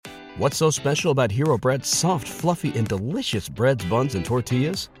What's so special about Hero Bread's soft, fluffy, and delicious breads, buns, and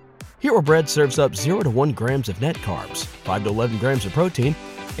tortillas? Hero Bread serves up 0 to 1 grams of net carbs, 5 to 11 grams of protein,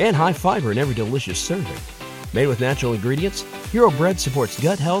 and high fiber in every delicious serving. Made with natural ingredients, Hero Bread supports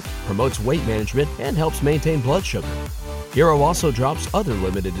gut health, promotes weight management, and helps maintain blood sugar. Hero also drops other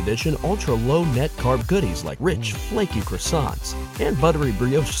limited edition ultra-low net carb goodies like rich, flaky croissants and buttery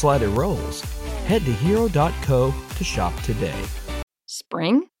brioche slider rolls. Head to hero.co to shop today.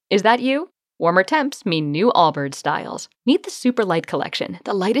 Spring? Is that you? Warmer temps mean new Allbirds styles. Meet the Super Light Collection,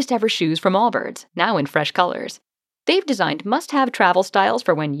 the lightest ever shoes from Allbirds, now in fresh colors. They've designed must-have travel styles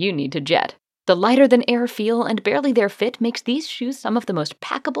for when you need to jet. The lighter-than-air feel and barely-there fit makes these shoes some of the most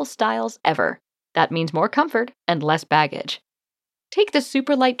packable styles ever. That means more comfort and less baggage. Take the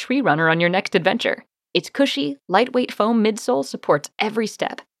Super Light Tree Runner on your next adventure. Its cushy, lightweight foam midsole supports every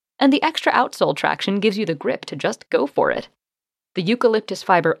step, and the extra outsole traction gives you the grip to just go for it. The eucalyptus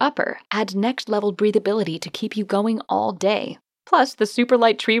fiber upper adds next-level breathability to keep you going all day. Plus, the Super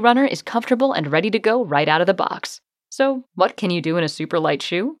Light Tree Runner is comfortable and ready to go right out of the box. So, what can you do in a super light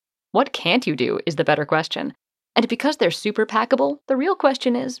shoe? What can't you do is the better question. And because they're super packable, the real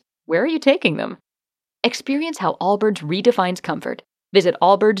question is, where are you taking them? Experience how Allbirds redefines comfort. Visit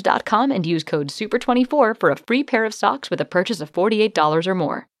allbirds.com and use code SUPER24 for a free pair of socks with a purchase of $48 or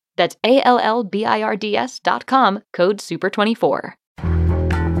more. That's ALLBIRDS.com, code SUPER24.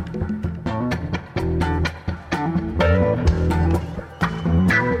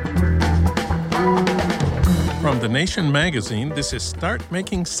 From The Nation magazine, this is Start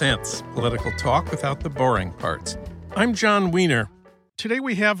Making Sense, political talk without the boring parts. I'm John Wiener. Today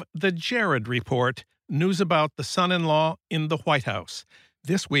we have the Jared Report, news about the son-in-law in the White House.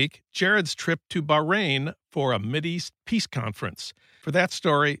 This week, Jared's trip to Bahrain for a Mideast peace conference. For that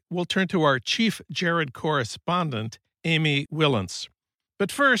story, we'll turn to our chief Jared correspondent, Amy Willens.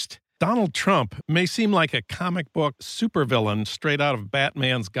 But first, Donald Trump may seem like a comic book supervillain straight out of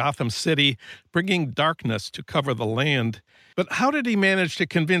Batman's Gotham City, bringing darkness to cover the land. But how did he manage to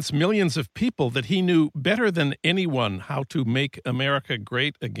convince millions of people that he knew better than anyone how to make America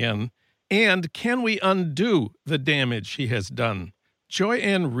great again? And can we undo the damage he has done?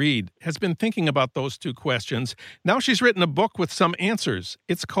 Joy-Ann Reid has been thinking about those two questions. Now she's written a book with some answers.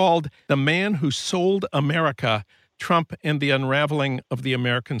 It's called The Man Who Sold America, Trump and the Unraveling of the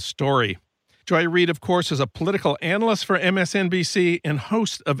American Story. Joy Reid, of course, is a political analyst for MSNBC and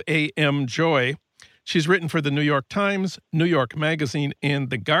host of AM Joy. She's written for the New York Times, New York Magazine, and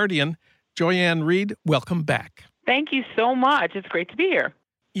The Guardian. Joy-Ann Reid, welcome back. Thank you so much. It's great to be here.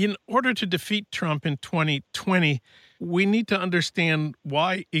 In order to defeat Trump in 2020, we need to understand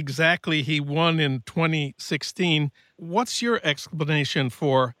why exactly he won in 2016. What's your explanation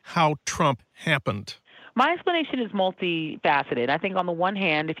for how Trump happened? My explanation is multifaceted. I think on the one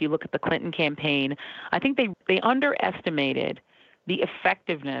hand, if you look at the Clinton campaign, I think they underestimated the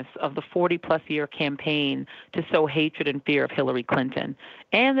effectiveness of the 40-plus year campaign to sow hatred and fear of Hillary Clinton.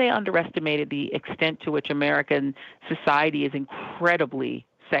 And they underestimated the extent to which American society is incredibly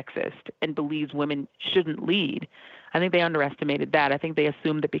sexist and believes women shouldn't lead. I think they underestimated that. I think they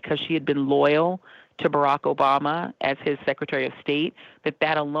assumed that because she had been loyal to Barack Obama as his Secretary of State,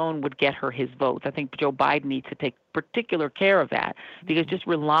 that alone would get her his votes. I think Joe Biden needs to take particular care of that, because just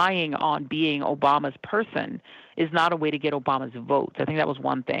relying on being Obama's person is not a way to get Obama's votes. I think that was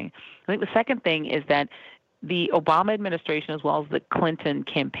one thing. I think the second thing is that the Obama administration, as well as the Clinton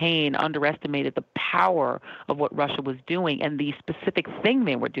campaign, underestimated the power of what Russia was doing and the specific thing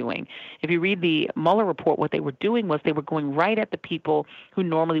they were doing. If you read the Mueller report, what they were doing was they were going right at the people who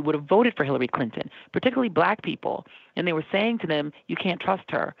normally would have voted for Hillary Clinton, particularly black people. And they were saying to them, you can't trust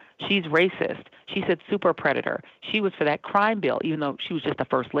her. She's racist. She said super predator. She was for that crime bill, even though she was just the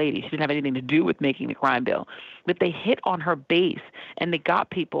first lady. She didn't have anything to do with making the crime bill. But they hit on her base, and they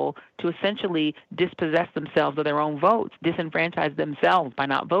got people to essentially dispossess themselves of their own votes, disenfranchise themselves by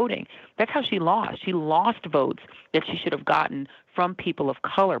not voting. That's how she lost. She lost votes that she should have gotten from people of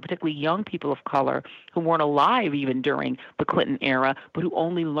color, particularly young people of color who weren't alive even during the Clinton era, but who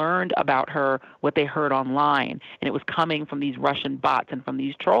only learned about her what they heard online. And it was coming from these Russian bots and from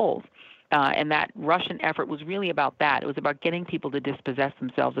these trolls. And that Russian effort was really about that. It was about getting people to dispossess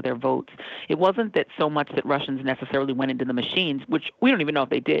themselves of their votes. It wasn't that so much that Russians necessarily went into the machines, which we don't even know if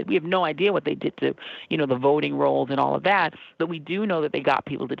they did. We have no idea what they did to, the voting rolls and all of that. But we do know that they got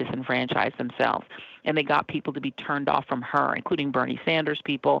people to disenfranchise themselves. And they got people to be turned off from her, including Bernie Sanders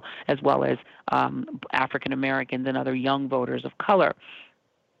people, as well as African Americans and other young voters of color.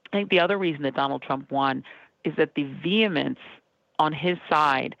 I think the other reason that Donald Trump won is that the vehemence on his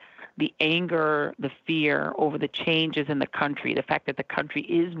side, the anger, the fear over the changes in the country, the fact that the country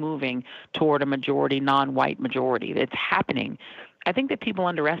is moving toward a majority, non-white majority, that's happening. I think that people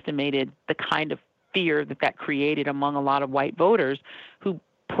underestimated the kind of fear that created among a lot of white voters who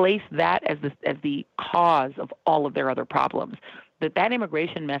placed that as the cause of all of their other problems. That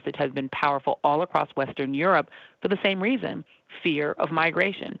immigration message has been powerful all across Western Europe for the same reason: fear of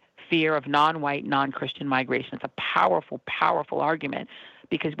migration, fear of non-white, non-Christian migration. It's a powerful, powerful argument,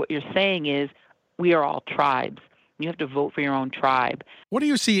 because what you're saying is we are all tribes. You have to vote for your own tribe. What do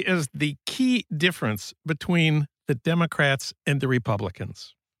you see as the key difference between the Democrats and the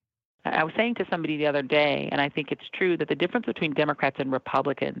Republicans? I was saying to somebody the other day, and I think it's true, that the difference between Democrats and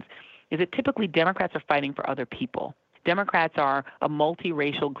Republicans is that typically Democrats are fighting for other people. Democrats are a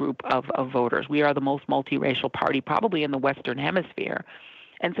multiracial group of voters. We are the most multiracial party probably in the Western Hemisphere.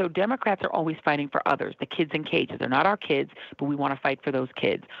 And so Democrats are always fighting for others, the kids in cages. They're not our kids, but we want to fight for those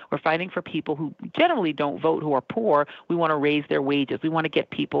kids. We're fighting for people who generally don't vote, who are poor. We want to raise their wages. We want to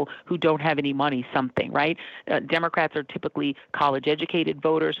get people who don't have any money something, right? Democrats are typically college-educated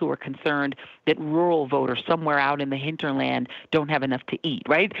voters who are concerned that rural voters somewhere out in the hinterland don't have enough to eat,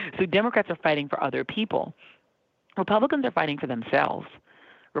 right? So Democrats are fighting for other people. Republicans are fighting for themselves.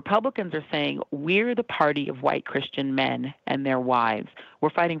 Republicans are saying, we're the party of white Christian men and their wives. We're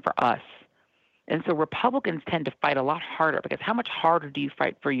fighting for us. And so Republicans tend to fight a lot harder, because how much harder do you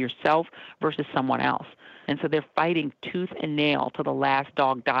fight for yourself versus someone else? And so they're fighting tooth and nail till the last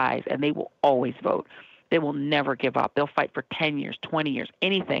dog dies, and they will always vote. They will never give up. They'll fight for 10 years, 20 years,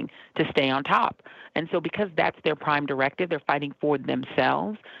 anything to stay on top. And so because that's their prime directive, they're fighting for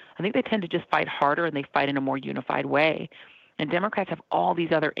themselves. I think they tend to just fight harder, and they fight in a more unified way. And Democrats have all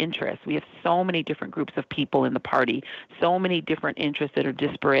these other interests. We have so many different groups of people in the party, so many different interests that are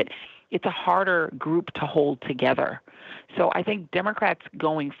disparate. It's a harder group to hold together. So I think Democrats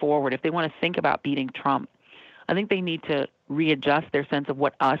going forward, if they want to think about beating Trump, I think they need to readjust their sense of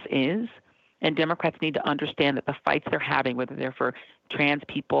what us is. And Democrats need to understand that the fights they're having, whether they're for trans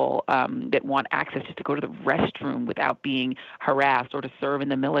people that want access just to go to the restroom without being harassed, or to serve in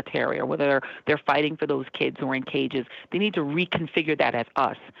the military, or whether they're fighting for those kids who are in cages, they need to reconfigure that as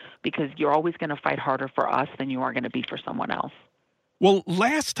us, because you're always going to fight harder for us than you are going to be for someone else. Well,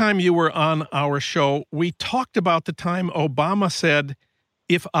 last time you were on our show, we talked about the time Obama said,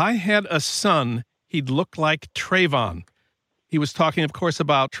 if I had a son, he'd look like Trayvon. He was talking, of course,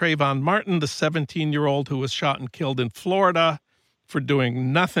 about Trayvon Martin, the 17-year-old who was shot and killed in Florida for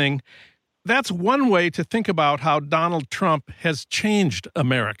doing nothing. That's one way to think about how Donald Trump has changed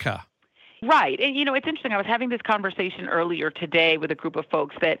America. Right. And, it's interesting. I was having this conversation earlier today with a group of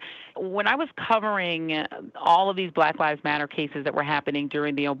folks that when I was covering all of these Black Lives Matter cases that were happening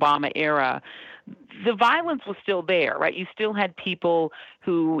during the Obama era, the violence was still there, right? You still had people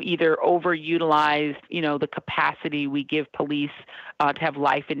who either overutilized, the capacity we give police to have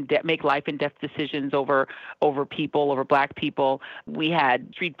make life and death decisions over people, over Black people. We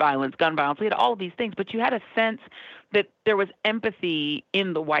had street violence, gun violence. We had all of these things, but you had a sense that there was empathy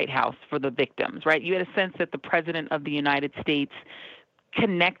in the White House for the victims, right? You had a sense that the President of the United States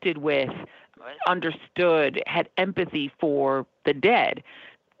connected with, understood, had empathy for the dead.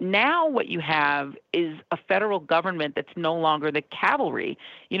 Now what you have is a federal government that's no longer the cavalry.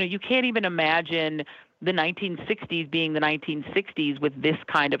 You can't even imagine the 1960s being the 1960s with this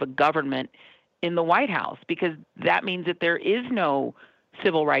kind of a government in the White House, because that means that there is no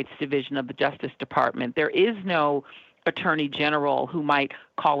Civil Rights Division of the Justice Department. There is no attorney general who might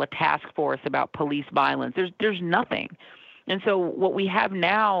call a task force about police violence. There's nothing. And so what we have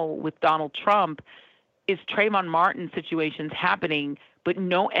now with Donald Trump is Trayvon Martin situations happening, but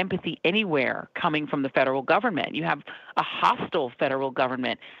no empathy anywhere coming from the federal government. You have a hostile federal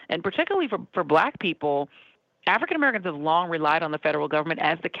government. And particularly for Black people, African Americans have long relied on the federal government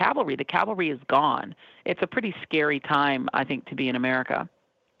as the cavalry. The cavalry is gone. It's a pretty scary time, I think, to be in America.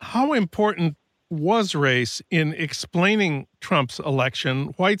 How important was race in explaining Trump's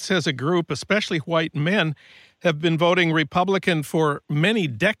election? Whites as a group, especially white men, have been voting Republican for many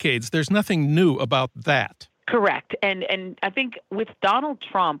decades. There's nothing new about that. Correct. And I think with Donald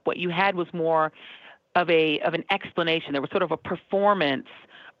Trump, what you had was more of an explanation. There was sort of a performance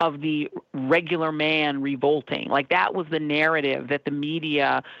of the regular man revolting. Like that was the narrative that the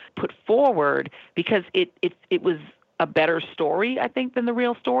media put forward, because it was a better story, I think, than the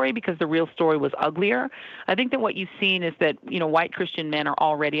real story, because the real story was uglier. I think that what you've seen is that, white Christian men are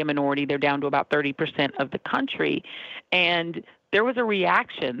already a minority. They're down to about 30% of the country. And there was a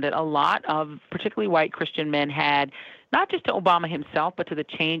reaction that a lot of particularly white Christian men had not just to Obama himself, but to the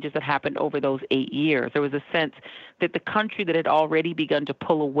changes that happened over those 8 years. There was a sense that the country that had already begun to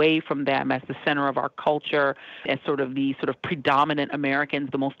pull away from them as the center of our culture, as sort of predominant Americans,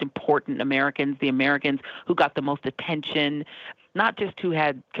 the most important Americans, the Americans who got the most attention, not just who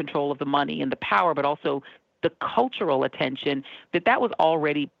had control of the money and the power, but also the cultural attention, that was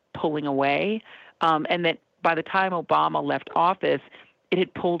already pulling away, and that by the time Obama left office, it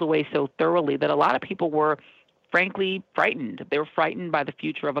had pulled away so thoroughly that a lot of people were, frankly, frightened. They were frightened by the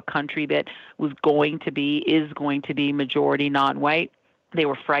future of a country that is going to be majority non-white. They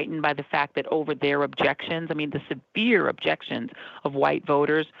were frightened by the fact that over their objections, the severe objections of white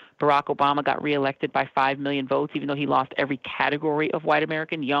voters, Barack Obama got reelected by 5 million votes, even though he lost every category of white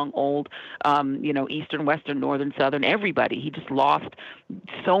American, young, old, Eastern, Western, Northern, Southern, everybody. He just lost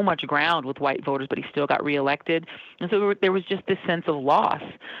so much ground with white voters, but he still got reelected. And so there was just this sense of loss.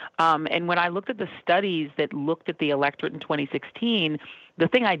 And when I looked at the studies that looked at the electorate in 2016, the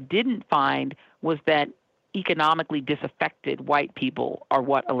thing I didn't find was that economically disaffected white people are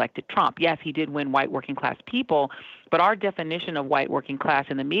what elected Trump. Yes, he did win white working class people, but our definition of white working class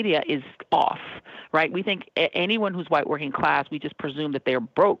in the media is off, right? We think anyone who's white working class, we just presume that they're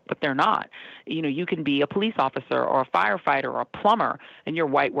broke, but they're not. You can be a police officer or a firefighter or a plumber and you're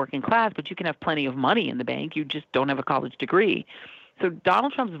white working class, but you can have plenty of money in the bank. You just don't have a college degree. So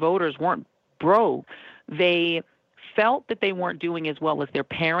Donald Trump's voters weren't broke. They felt that they weren't doing as well as their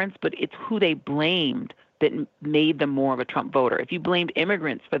parents, but it's who they blamed that made them more of a Trump voter. If you blamed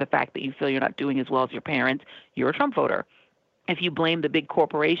immigrants for the fact that you feel you're not doing as well as your parents, you're a Trump voter. If you blame the big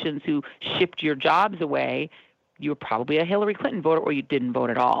corporations who shipped your jobs away, you were probably a Hillary Clinton voter, or you didn't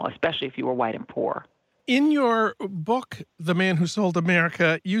vote at all, especially if you were white and poor. In your book, The Man Who Sold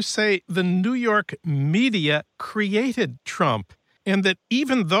America, you say the New York media created Trump, and that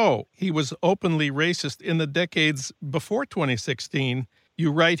even though he was openly racist in the decades before 2016,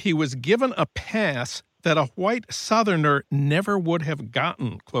 you write he was given a pass that a white Southerner never would have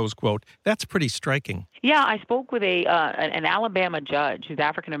gotten, close quote. That's pretty striking. Yeah, I spoke with an Alabama judge who's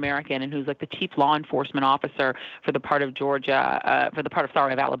African-American and who's like the chief law enforcement officer for the part of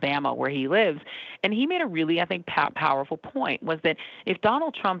Alabama where he lives. And he made a really, I think, powerful point, was that if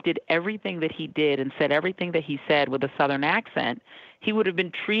Donald Trump did everything that he did and said everything that he said with a Southern accent, he would have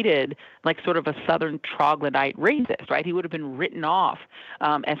been treated like sort of a Southern troglodyte racist, right? He would have been written off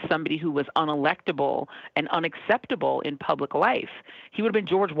as somebody who was unelectable and unacceptable in public life. He would have been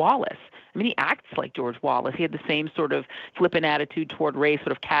George Wallace. He acts like George Wallace. He had the same sort of flippant attitude toward race,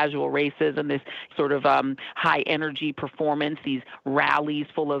 sort of casual racism, this sort of high energy performance, these rallies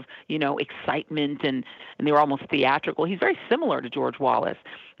full of, excitement, and they were almost theatrical. He's very similar to George Wallace.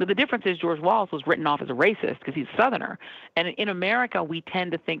 But the difference is George Wallace was written off as a racist because he's a Southerner. And in America, we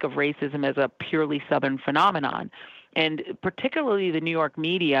tend to think of racism as a purely Southern phenomenon. And particularly the New York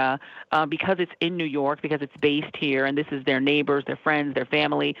media, because it's in New York, because it's based here, and this is their neighbors, their friends, their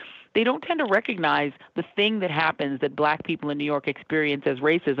family, they don't tend to recognize the thing that happens that black people in New York experience as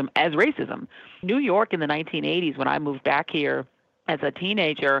racism. New York in the 1980s, when I moved back here as a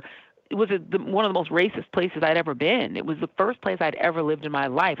teenager, it was one of the most racist places I'd ever been. It was the first place I'd ever lived in my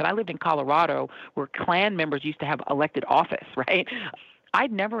life. And I lived in Colorado, where Klan members used to have elected office, right?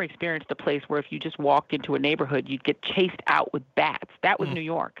 I'd never experienced a place where if you just walked into a neighborhood, you'd get chased out with bats. That was New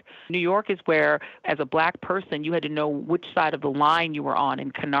York. New York is where, as a black person, you had to know which side of the line you were on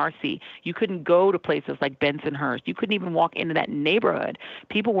in Canarsie. You couldn't go to places like Bensonhurst. You couldn't even walk into that neighborhood.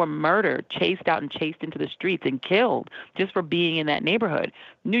 People were murdered, chased out and chased into the streets and killed just for being in that neighborhood.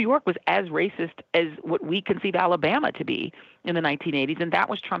 New York was as racist as what we conceive Alabama to be in the 1980s, and that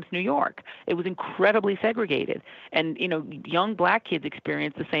was Trump's New York. It was incredibly segregated. And, young black kids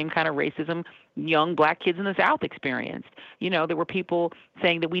experienced the same kind of racism young black kids in the South experienced. There were people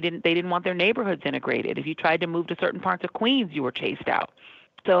saying that they didn't want their neighborhoods integrated. If you tried to move to certain parts of Queens, you were chased out.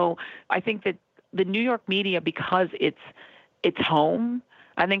 So I think that the New York media, because it's home,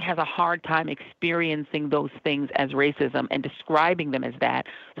 I think has a hard time experiencing those things as racism and describing them as that.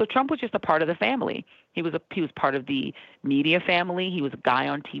 So Trump was just a part of the family. He was part of the media family. He was a guy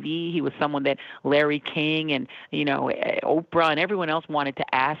on TV. He was someone that Larry King and, Oprah and everyone else wanted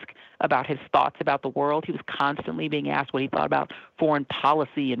to ask about his thoughts about the world. He was constantly being asked what he thought about foreign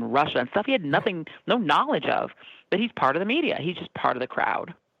policy and Russia and stuff he had no knowledge of. But he's part of the media. He's just part of the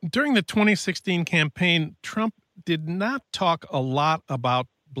crowd. During the 2016 campaign, Trump did not talk a lot about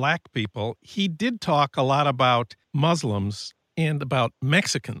black people. He did talk a lot about Muslims and about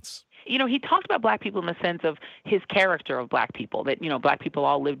Mexicans. he talked about black people in the sense of his character of black people, that, black people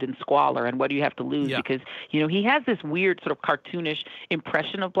all lived in squalor, and what do you have to lose? Yeah. Because, he has this weird sort of cartoonish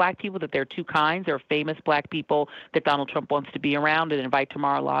impression of black people, that there are two kinds. There are famous black people that Donald Trump wants to be around and invite to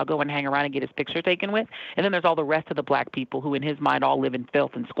Mar-a-Lago and hang around and get his picture taken with. And then there's all the rest of the black people who, in his mind, all live in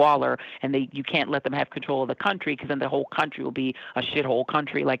filth and squalor, and you can't let them have control of the country, because then the whole country will be a shithole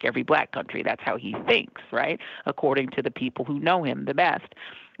country like every black country. That's how he thinks, right? According to the people who know him the best.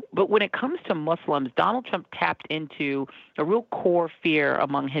 But when it comes to Muslims, Donald Trump tapped into a real core fear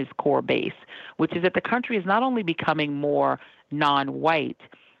among his core base, which is that the country is not only becoming more non-white,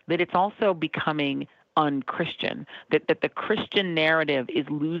 that it's also becoming un-Christian, that the Christian narrative is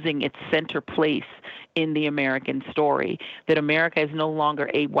losing its center place in the American story, that America is no longer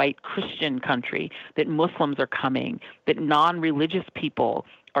a white Christian country, that Muslims are coming, that non-religious people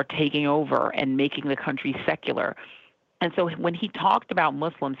are taking over and making the country secular. And so when he talked about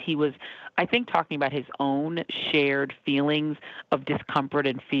Muslims, he was, I think, talking about his own shared feelings of discomfort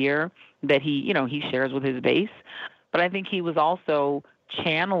and fear that he shares with his base. But I think he was also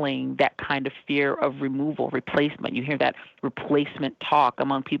channeling that kind of fear of removal, replacement. You hear that replacement talk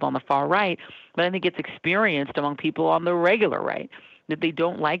among people on the far right, but I think it's experienced among people on the regular right, that they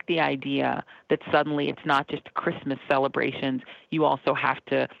don't like the idea that suddenly it's not just Christmas celebrations. You also have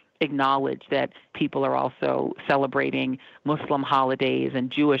to acknowledge that people are also celebrating Muslim holidays and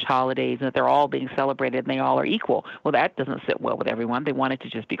Jewish holidays, and that they're all being celebrated and they all are equal. Well, that doesn't sit well with everyone. They want it to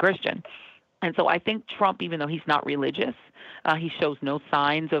just be Christian. And so I think Trump, even though he's not religious, he shows no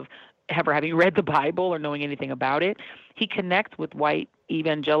signs of ever having read the Bible or knowing anything about it. He connects with white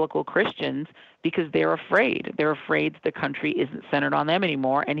evangelical Christians because they're afraid. They're afraid the country isn't centered on them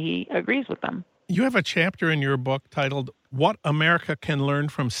anymore, and he agrees with them. You have a chapter in your book titled, What America Can Learn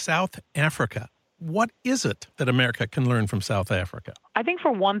from South Africa. What is it that America can learn from South Africa? I think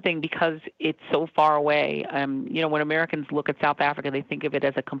for one thing, because it's so far away, when Americans look at South Africa, they think of it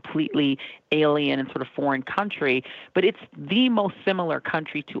as a completely alien and sort of foreign country, but it's the most similar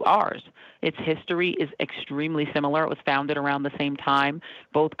country to ours. Its history is extremely similar. It was founded around the same time.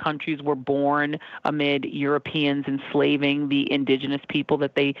 Both countries were born amid Europeans enslaving the indigenous people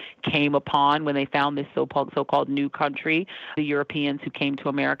that they came upon when they found this so-called new country. The Europeans who came to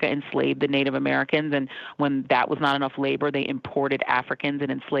America enslaved the Native Americans, and when that was not enough labor, they imported Africans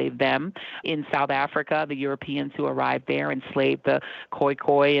and enslaved them. In South Africa, the Europeans who arrived there enslaved the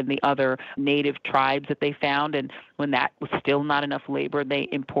Khoikhoi and the other native tribes that they found, and when that was still not enough labor, they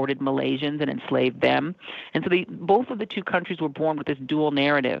imported Malaysians and enslaved them. And so both of the two countries were born with this dual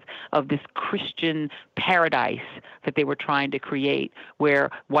narrative of this Christian paradise that they were trying to create, where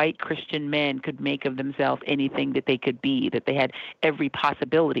white Christian men could make of themselves anything that they could be, that they had every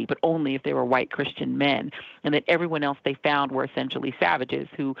possibility, but only if they were white Christian men, and that everyone else they found were essentially savages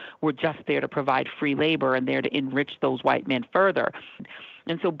who were just there to provide free labor and there to enrich those white men further.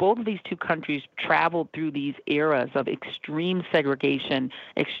 And so both of these two countries traveled through these eras of extreme segregation,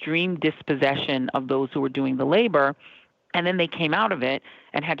 extreme dispossession of those who were doing the labor, and then they came out of it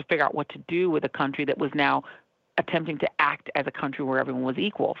and had to figure out what to do with a country that was now attempting to act as a country where everyone was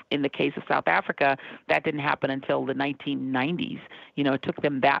equal. In the case of South Africa, that didn't happen until the 1990s. It took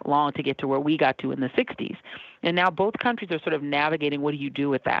them that long to get to where we got to in the 60s. And now both countries are sort of navigating, what do you do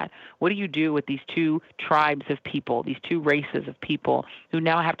with that? What do you do with these two tribes of people, these two races of people who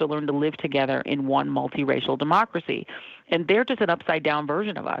now have to learn to live together in one multiracial democracy? And they're just an upside-down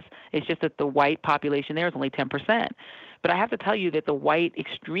version of us. It's just that the white population there is only 10%. But I have to tell you that the white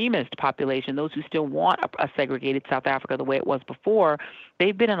extremist population, those who still want a segregated South Africa the way it was before,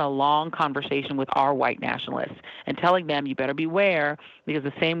 they've been in a long conversation with our white nationalists and telling them, you better beware, because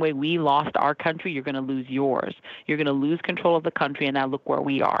the same way we lost our country, you're going to lose yours. You're going to lose control of the country, and now look where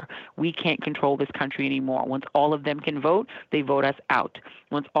we are. We can't control this country anymore. Once all of them can vote, they vote us out.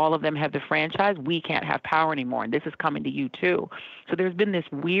 Once all of them have the franchise, we can't have power anymore, and this is coming to you too. So there's been this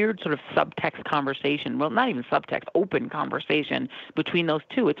weird sort of subtext conversation, well, not even subtext, open conversation between those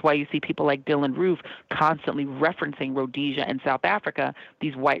two. It's why you see people like Dylan Roof constantly referencing Rhodesia and South Africa,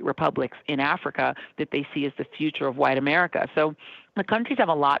 these white republics in Africa that they see as the future of white America. So the countries have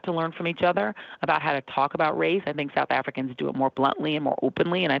a lot to learn from each other about how to talk about race. I think South Africans do it more bluntly and more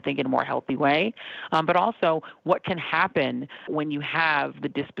openly, and I think in a more healthy way. But also what can happen when you have the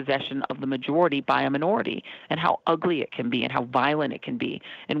dispossession of the majority by a minority, and how ugly it can be and how violent it can be.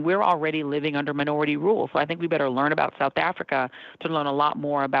 And we're already living under minority rule. So I think we better learn about South Africa to learn a lot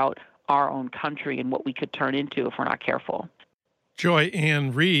more about our own country and what we could turn into if we're not careful. Joy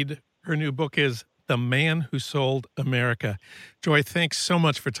Ann Reid, her new book is The Man Who Sold America. Joy, thanks so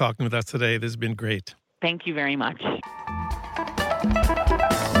much for talking with us today. This has been great. Thank you very much.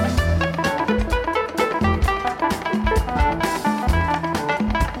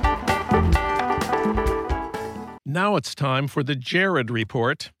 Now it's time for the Jared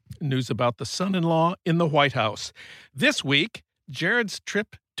Report, news about the son-in-law in the White House. This week, Jared's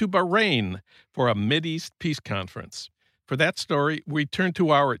trip to Bahrain for a Mideast peace conference. For that story, we turn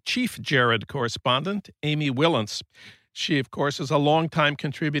to our chief Jared correspondent, Amy Willans. She, of course, is a longtime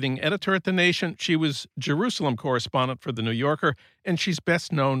contributing editor at The Nation. She was Jerusalem correspondent for The New Yorker, and she's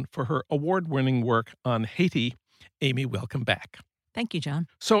best known for her award-winning work on Haiti. Amy, welcome back. Thank you, John.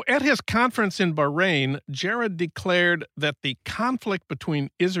 So at his conference in Bahrain, Jared declared that the conflict between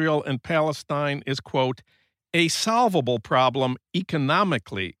Israel and Palestine is, quote, a solvable problem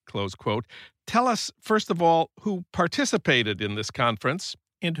economically, close quote. Tell us, first of all, who participated in this conference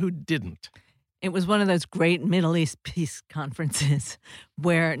and who didn't. It was one of those great Middle East peace conferences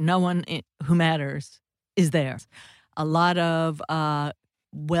where no one who matters is there. A lot of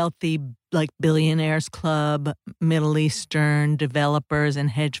wealthy, like Billionaires Club, Middle Eastern developers and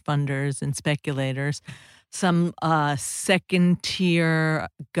hedge funders and speculators, some second-tier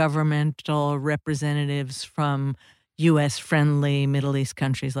governmental representatives from U.S.-friendly Middle East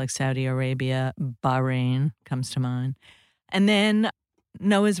countries like Saudi Arabia, Bahrain comes to mind, and then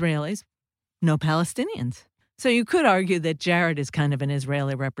no Israelis, no Palestinians. So you could argue that Jared is kind of an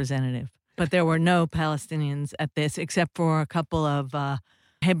Israeli representative, but there were no Palestinians at this except for a couple of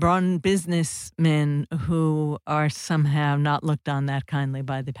Hebron businessmen who are somehow not looked on that kindly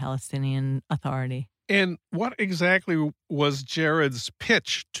by the Palestinian Authority. And what exactly was Jared's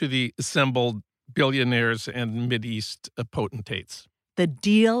pitch to the assembled billionaires and Mideast potentates? The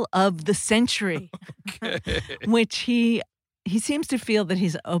deal of the century, Okay. which he seems to feel that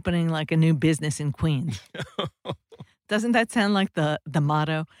he's opening like a new business in Queens. Doesn't that sound like the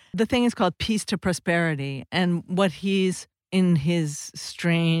motto? The thing is called Peace to Prosperity, and what he's in his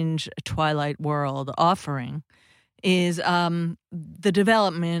strange twilight world offering is the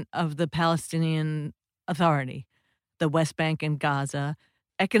development of the Palestinian Authority, the West Bank and Gaza,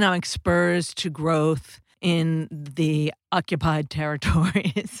 economic spurs to growth in the occupied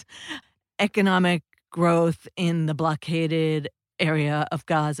territories, economic growth in the blockaded area of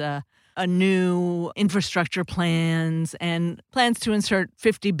Gaza, a new infrastructure plans, and plans to insert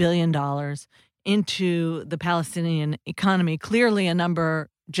 $50 billion into the Palestinian economy, clearly a number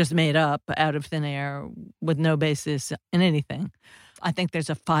just made up out of thin air with no basis in anything. I think there's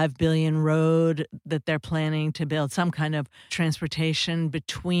a $5 billion road that they're planning to build, some kind of transportation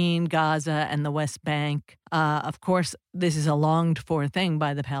between Gaza and the West Bank. Of course, this is a longed-for thing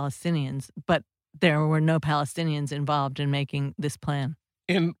by the Palestinians, but there were no Palestinians involved in making this plan.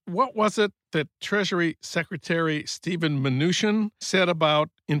 And what was it that Treasury Secretary Steven Mnuchin said about,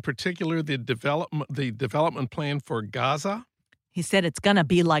 in particular, the development plan for Gaza? He said it's going to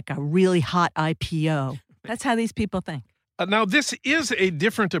be like a really hot IPO. That's how these people think. Now, this is a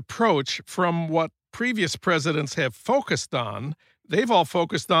different approach from what previous presidents have focused on. They've all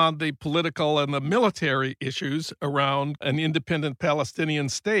focused on the political and the military issues around an independent Palestinian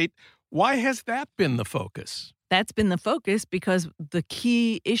state. Why has that been the focus? That's been the focus because the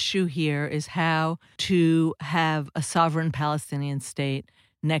key issue here is how to have a sovereign Palestinian state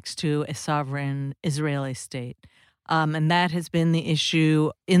next to a sovereign Israeli state. And that has been the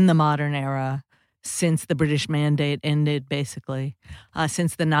issue in the modern era since the British Mandate ended, basically,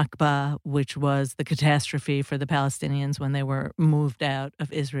 since the Nakba, which was the catastrophe for the Palestinians when they were moved out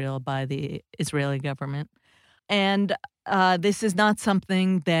of Israel by the Israeli government. And this is not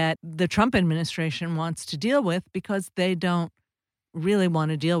something that the Trump administration wants to deal with because they don't really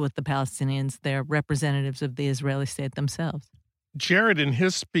want to deal with the Palestinians. They're representatives of the Israeli state themselves. Jared, in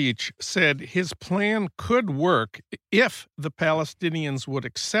his speech, said his plan could work if the Palestinians would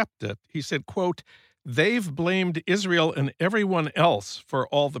accept it. He said, quote, they've blamed Israel and everyone else for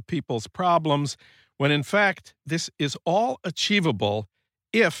all the people's problems, when in fact, this is all achievable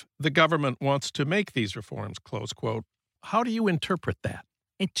if the government wants to make these reforms, close quote. How do you interpret that?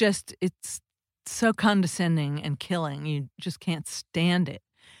 It's so condescending and killing. You just can't stand it.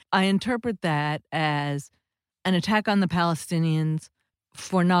 I interpret that as an attack on the Palestinians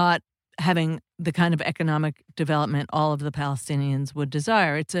for not having the kind of economic development all of the Palestinians would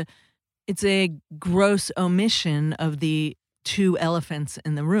desire. It's a gross omission of the two elephants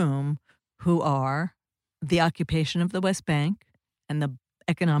in the room, who are the occupation of the West Bank and the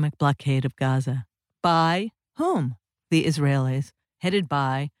economic blockade of Gaza. By whom? The Israelis, headed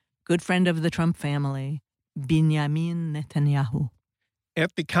by good friend of the Trump family, Benjamin Netanyahu.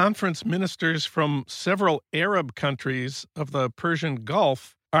 At the conference, ministers from several Arab countries of the Persian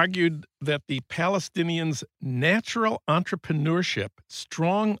Gulf argued that the Palestinians' natural entrepreneurship,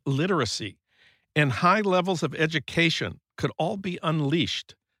 strong literacy, and high levels of education could all be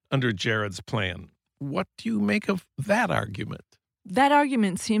unleashed under Jared's plan. What do you make of that argument? That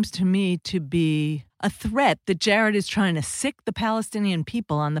argument seems to me to be a threat that Jared is trying to sick the Palestinian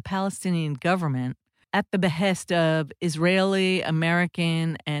people on the Palestinian government at the behest of Israeli,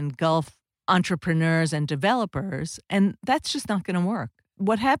 American, and Gulf entrepreneurs and developers, and that's just not going to work.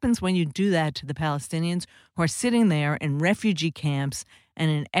 What happens when you do that to the Palestinians who are sitting there in refugee camps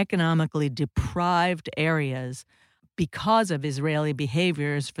and in economically deprived areas because of Israeli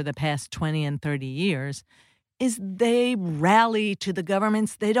behaviors for the past 20 and 30 years is they rally to the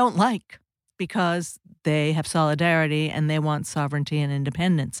governments they don't like because they have solidarity and they want sovereignty and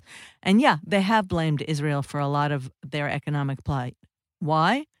independence. And yeah, they have blamed Israel for a lot of their economic plight.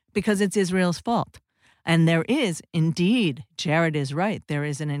 Why? Because it's Israel's fault. And there is, indeed, Jared is right, there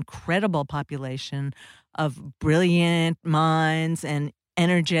is an incredible population of brilliant minds and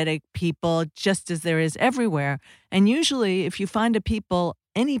energetic people, just as there is everywhere. And usually, if you find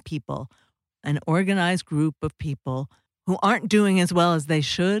any people, an organized group of people who aren't doing as well as they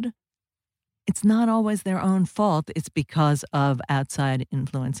should, it's not always their own fault. It's because of outside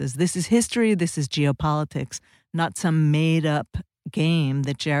influences. This is history. This is geopolitics, not some made-up game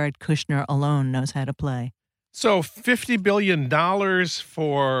that Jared Kushner alone knows how to play. So $50 billion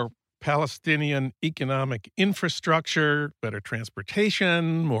for Palestinian economic infrastructure, better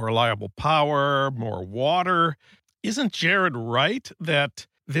transportation, more reliable power, more water. Isn't Jared right that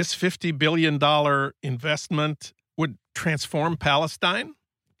this $50 billion investment would transform Palestine?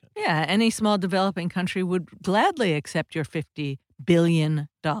 Yeah, any small developing country would gladly accept your $50 billion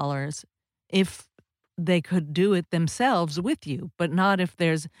if they could do it themselves with you, but not if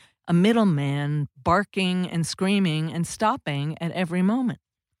there's a middleman barking and screaming and stopping at every moment.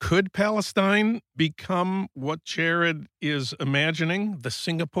 Could Palestine become what Jared is imagining, the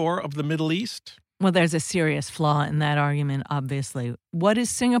Singapore of the Middle East? Well, there's a serious flaw in that argument, obviously. What is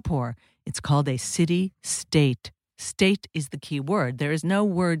Singapore? It's called a city-state. State is the key word. There is no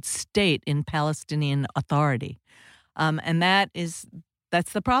word state in Palestinian authority. And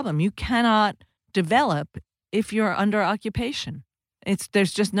that's the problem. You cannot develop if you're under occupation.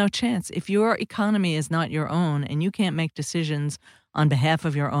 There's just no chance. If your economy is not your own and you can't make decisions on behalf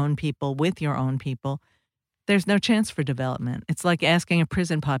of your own people with your own people, there's no chance for development. It's like asking a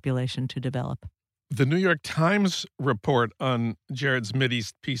prison population to develop. The New York Times report on Jared's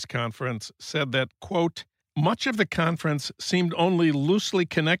Mideast Peace Conference said that, quote, much of the conference seemed only loosely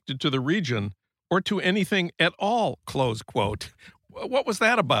connected to the region or to anything at all, close quote. What was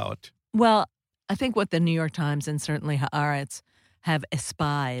that about? Well, I think what the New York Times and certainly Haaretz have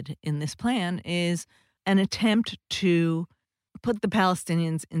espied in this plan is an attempt to put the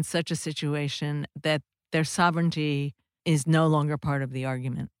Palestinians in such a situation that their sovereignty is no longer part of the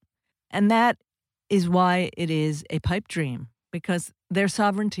argument. And that is why it is a pipe dream, because their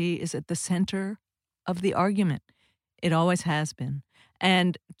sovereignty is at the center of the argument. It always has been.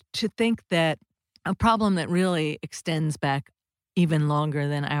 And to think that a problem that really extends back even longer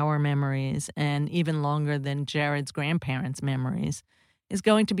than our memories and even longer than Jared's grandparents' memories is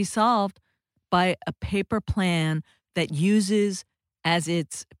going to be solved by a paper plan that uses as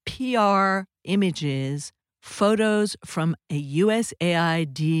its PR images photos from a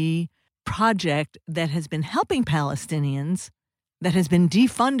USAID project that has been helping Palestinians, that has been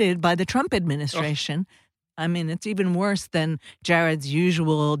defunded by the Trump administration. I mean, it's even worse than Jared's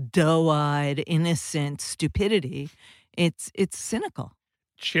usual doe-eyed, innocent stupidity. It's cynical.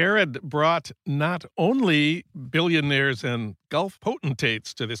 Jared brought not only billionaires and Gulf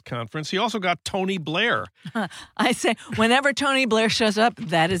potentates to this conference, he also got Tony Blair. I say, whenever Tony Blair shows up,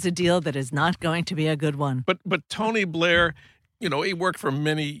 that is a deal that is not going to be a good one. But Tony Blair, you know, he worked for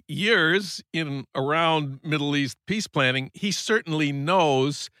many years around Middle East peace planning. He certainly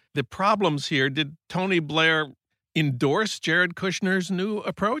knows the problems here. Did Tony Blair endorse Jared Kushner's new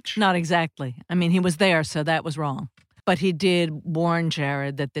approach? Not exactly. I mean, he was there, so that was wrong. But he did warn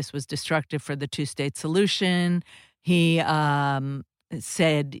Jared that this was destructive for the two-state solution. He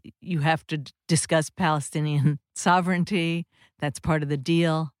said you have to discuss Palestinian sovereignty. That's part of the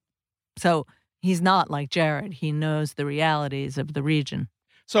deal. So he's not like Jared. He knows the realities of the region.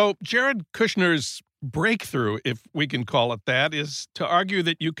 So Jared Kushner's breakthrough, if we can call it that, is to argue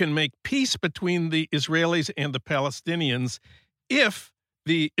that you can make peace between the Israelis and the Palestinians if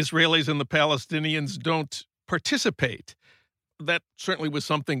the Israelis and the Palestinians don't participate. That certainly was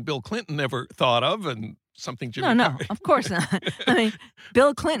something Bill Clinton never thought of, and something Jimmy No, of course not. I mean,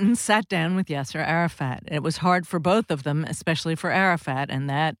 Bill Clinton sat down with Yasser Arafat. It was hard for both of them, especially for Arafat, and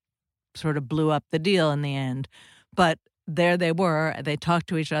that sort of blew up the deal in the end. But there they were. They talked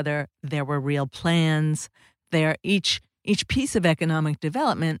to each other. There were real plans. Each each piece of economic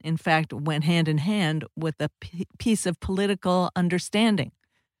development, in fact, went hand in hand with a piece of political understanding.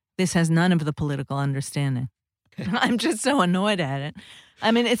 This has none of the political understanding. I'm just so annoyed at it.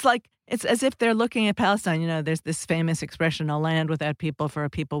 I mean, it's as if they're looking at Palestine. There's this famous expression, a land without people for a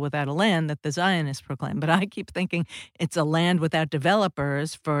people without a land, that the Zionists proclaim. But I keep thinking it's a land without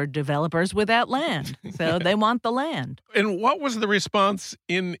developers for developers without land. So they want the land. And what was the response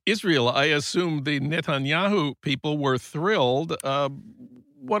in Israel? I assume the Netanyahu people were thrilled.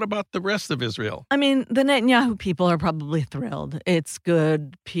 What about the rest of Israel? I mean, the Netanyahu people are probably thrilled. It's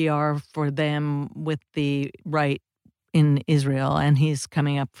good PR for them with the right in Israel, and he's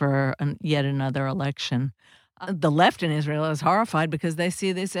coming up for yet another election. The left in Israel is horrified because they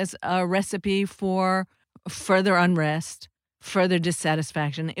see this as a recipe for further unrest, further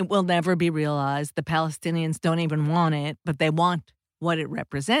dissatisfaction. It will never be realized. The Palestinians don't even want it, but they want what it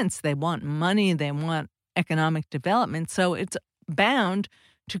represents. They want money. They want economic development. So it's bound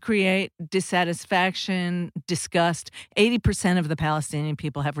to create dissatisfaction, disgust. 80% of the Palestinian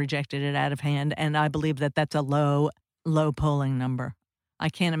people have rejected it out of hand, and I believe that that's a low polling number. I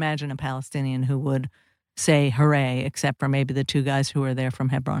can't imagine a Palestinian who would say hooray, except for maybe the two guys who were there from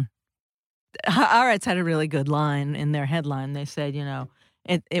Hebron. Haaretz had a really good line in their headline. They said,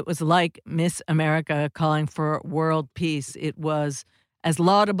 it was like Miss America calling for world peace. It was as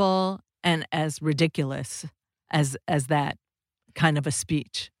laudable and as ridiculous as that kind of a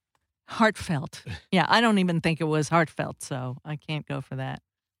speech. Heartfelt. Yeah, I don't even think it was heartfelt, so I can't go for that.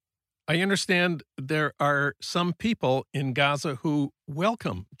 I understand there are some people in Gaza who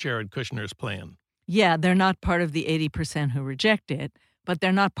welcome Jared Kushner's plan. Yeah, they're not part of the 80% who reject it, but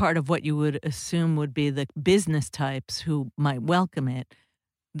they're not part of what you would assume would be the business types who might welcome it.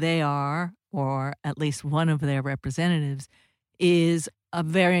 They are, or at least one of their representatives, is a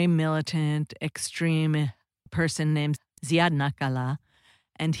very militant, extreme person named Ziad Nakala,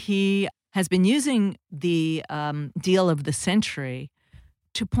 and he has been using the deal of the century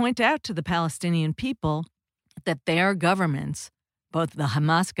to point out to the Palestinian people that their governments, both the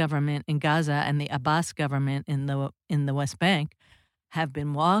Hamas government in Gaza and the Abbas government in the West Bank, have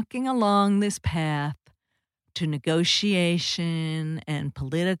been walking along this path to negotiation and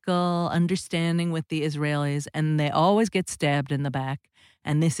political understanding with the Israelis, and they always get stabbed in the back.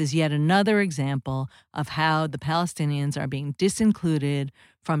 And this is yet another example of how the Palestinians are being disincluded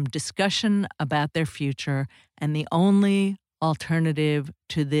from discussion about their future, and the only alternative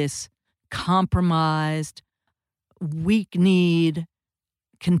to this compromised, weak-kneed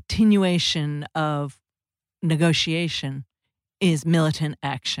continuation of negotiation is militant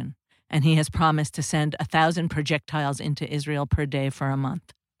action. And he has promised to send 1,000 projectiles into Israel per day for a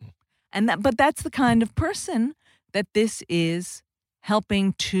month. But that's the kind of person that this is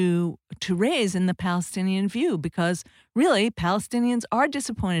helping to raise in the Palestinian view, because really Palestinians are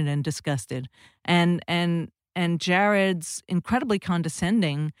disappointed and disgusted, and Jared's incredibly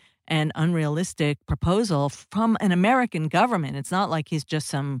condescending and unrealistic proposal from an American government. It's not like he's just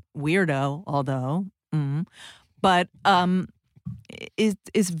some weirdo, although, but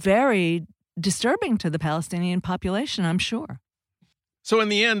is very disturbing to the Palestinian population, I'm sure. So in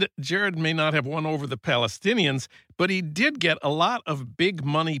the end, Jared may not have won over the Palestinians, but he did get a lot of big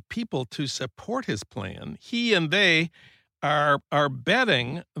money people to support his plan. He and they are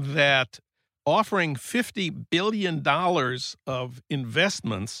betting that offering $50 billion of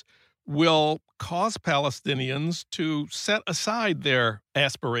investments will cause Palestinians to set aside their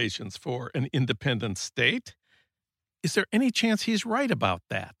aspirations for an independent state. Is there any chance he's right about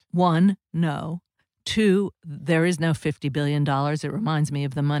that? 1, no. 2, there is no $50 billion. It reminds me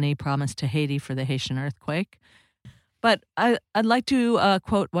of the money promised to Haiti for the Haitian earthquake. But I'd like to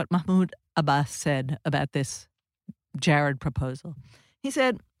quote what Mahmoud Abbas said about this Jared proposal. He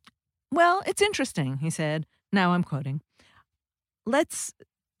said, well, it's interesting, he said. Now I'm quoting. Let's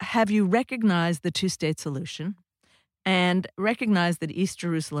have you recognize the two-state solution and recognize that East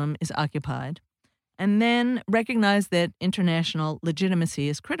Jerusalem is occupied, and then recognize that international legitimacy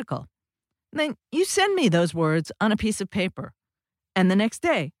is critical. Then you send me those words on a piece of paper, and the next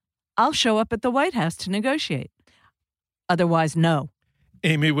day, I'll show up at the White House to negotiate. Otherwise, no.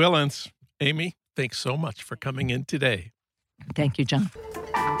 Amy Willens. Amy, thanks so much for coming in today. Thank you, John.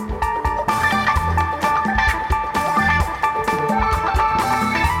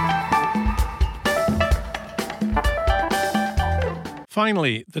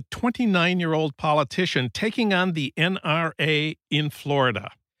 Finally, the 29-year-old politician taking on the NRA in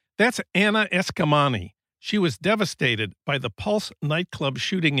Florida. That's Anna Eskamani. She was devastated by the Pulse nightclub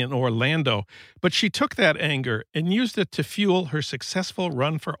shooting in Orlando, but she took that anger and used it to fuel her successful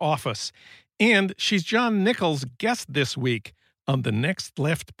run for office. And she's John Nichols' guest this week on the Next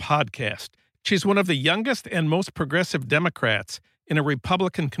Left podcast. She's one of the youngest and most progressive Democrats in a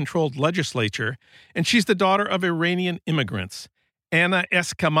Republican-controlled legislature, and she's the daughter of Iranian immigrants. Anna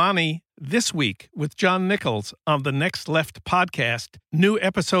Eskamani, this week with John Nichols on the Next Left podcast. New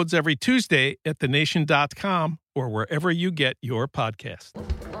episodes every Tuesday at thenation.com or wherever you get your podcast.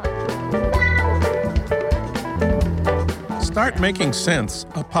 Start Making Sense,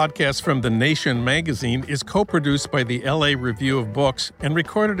 a podcast from The Nation magazine, is co-produced by the LA Review of Books and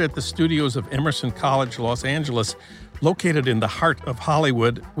recorded at the studios of Emerson College, Los Angeles, located in the heart of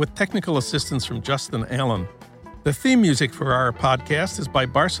Hollywood, with technical assistance from Justin Allen. The theme music for our podcast is by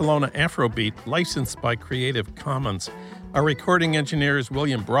Barcelona Afrobeat, licensed by Creative Commons. Our recording engineer is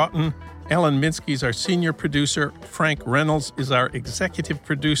William Broughton. Alan Minsky is our senior producer. Frank Reynolds is our executive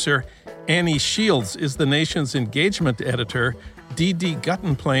producer. Annie Shields is The Nation's engagement editor. D.D.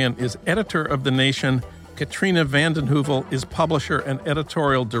 Guttenplan is editor of The Nation. Katrina vanden Heuvel is publisher and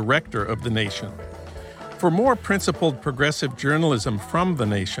editorial director of The Nation. For more principled progressive journalism from The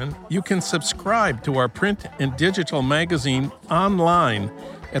Nation, you can subscribe to our print and digital magazine online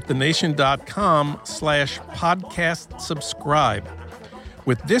at thenation.com/podcast subscribe.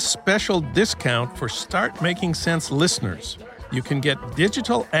 With this special discount for Start Making Sense listeners, you can get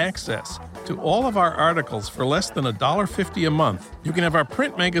digital access to all of our articles for less than $1.50 a month. You can have our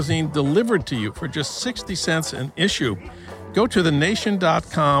print magazine delivered to you for just 60 cents an issue. Go to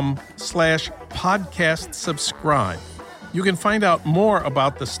thenation.com/podcast subscribe. You can find out more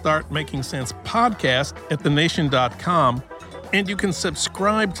about the Start Making Sense podcast at thenation.com, and you can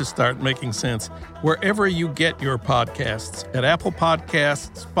subscribe to Start Making Sense wherever you get your podcasts, at Apple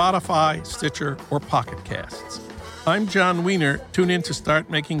Podcasts, Spotify, Stitcher, or Pocket Casts. I'm John Wiener. Tune in to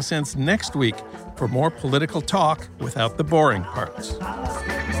Start Making Sense next week for more political talk without the boring parts.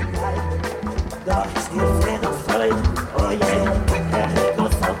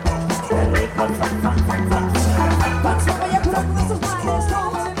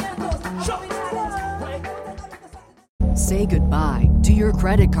 Say goodbye to your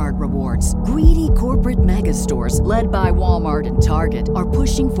credit card rewards. Greedy corporate mega stores, led by Walmart and Target, are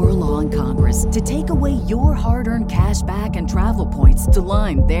pushing for a law in Congress to take away your hard-earned cash back and travel points to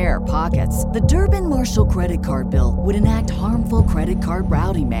line their pockets. The Durbin-Marshall credit card bill would enact harmful credit card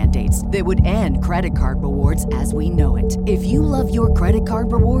routing mandates that would end credit card rewards as we know it. If you love your credit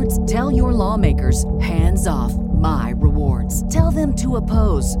card rewards, tell your lawmakers, hands off my rewards. Tell them to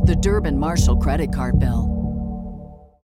oppose the Durbin-Marshall credit card bill.